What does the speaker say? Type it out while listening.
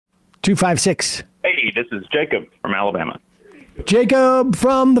256. Hey, this is Jacob from Alabama. Jacob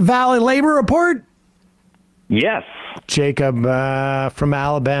from the Valley Labor Report? Yes. Jacob from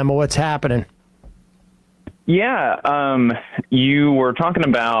Alabama, what's happening? Yeah, you were talking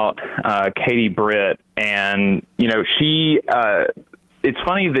about Katie Britt, and, you know, it's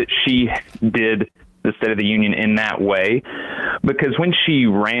funny that she did the State of the Union in that way, because when she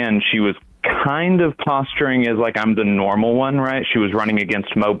ran, she was kind of posturing as like, I'm the normal one, right? She was running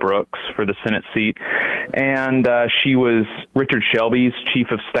against Mo Brooks for the Senate seat, and she was Richard Shelby's chief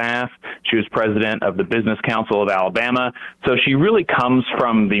of staff. She was president of the Business Council of Alabama. So she really comes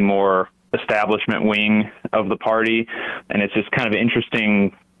from the more establishment wing of the party, and it's just kind of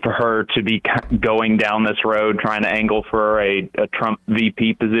interesting for her to be going down this road trying to angle for a Trump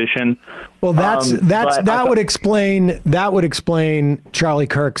VP position. Well, that would explain Charlie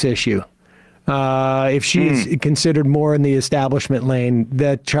Kirk's issue. If she's considered more in the establishment lane,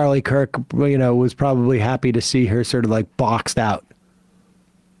 that Charlie Kirk, you know, was probably happy to see her sort of like boxed out.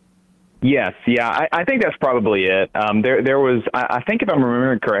 Yes, yeah, I think that's probably it. There was, I think if I'm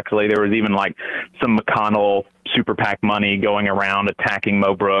remembering correctly, there was even like some McConnell super PAC money going around attacking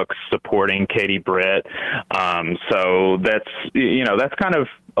Mo Brooks, supporting Katie Britt. So that's, you know, that's kind of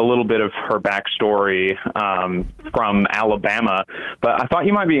a little bit of her backstory from Alabama. But I thought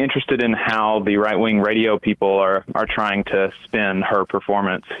you might be interested in how the right-wing radio people are trying to spin her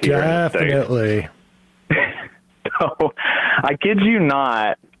performance here. Definitely. So, I kid you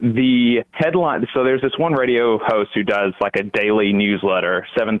not, the headline, so there's this one radio host who does like a daily newsletter,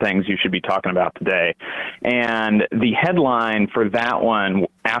 7 things you should be talking about today. And the headline for that one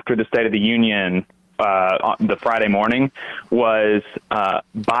after the State of the Union, the Friday morning, was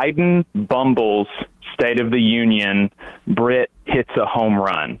Biden bumbles State of the Union, Britt hits a home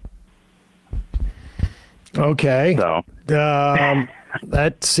run. Okay. So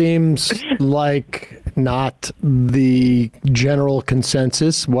that seems like not the general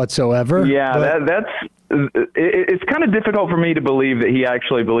consensus whatsoever. Yeah, it's kind of difficult for me to believe that he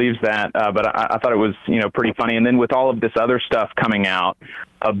actually believes that, but I thought it was, you know, pretty funny. And then with all of this other stuff coming out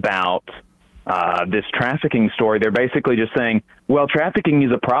about this trafficking story, they're basically just saying, well, trafficking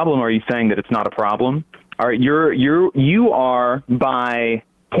is a problem. Are you saying that it's not a problem? You are by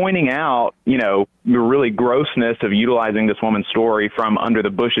pointing out, you know, the really grossness of utilizing this woman's story from under the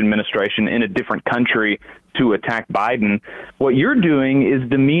Bush administration in a different country to attack Biden. What you're doing is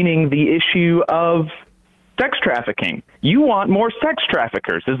demeaning the issue of sex trafficking. You want more sex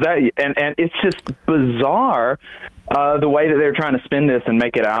traffickers. Is that, and it's just bizarre the way that they're trying to spin this and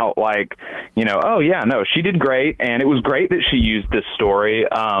make it out like, you know, oh yeah, no, she did great, and it was great that she used this story.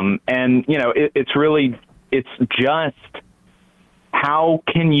 And you know, it's just, how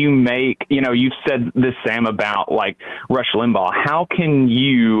can you make, you know, you've said this, Sam, about like Rush Limbaugh. How can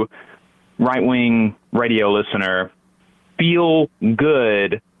you, right-wing radio listener, feel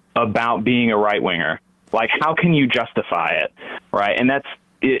good about being a right-winger? Like, how can you justify it, right? And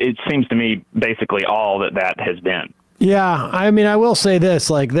it seems to me basically all that has been. Yeah, I mean, I will say this,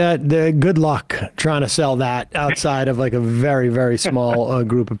 like good luck trying to sell that outside of like a very, very small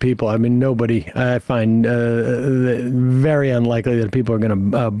group of people. I mean, nobody, I find very unlikely that people are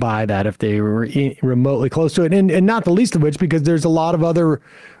going to buy that if they were remotely close to it. And not the least of which, because there's a lot of other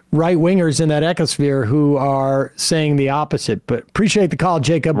right-wingers in that ecosphere who are saying the opposite. But appreciate the call,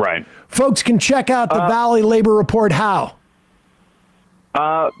 Jacob. Right. Folks can check out the Valley Labor Report how?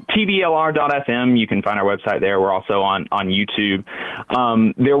 TVLR.fm. You can find our website there. We're also on YouTube.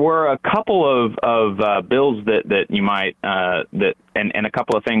 There were a couple of bills that you might and a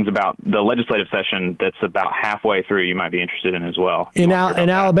couple of things about the legislative session that's about halfway through you might be interested in as well. In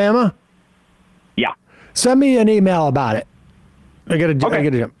Alabama? Yeah. Send me an email about it.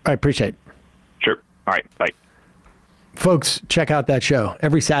 I appreciate it. Sure. All right. Bye. Folks, check out that show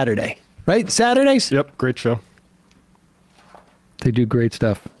every Saturday. Right? Saturdays? Yep. Great show. They do great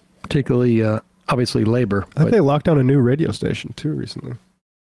stuff, particularly, obviously, labor. I think they locked down a new radio station, too, recently.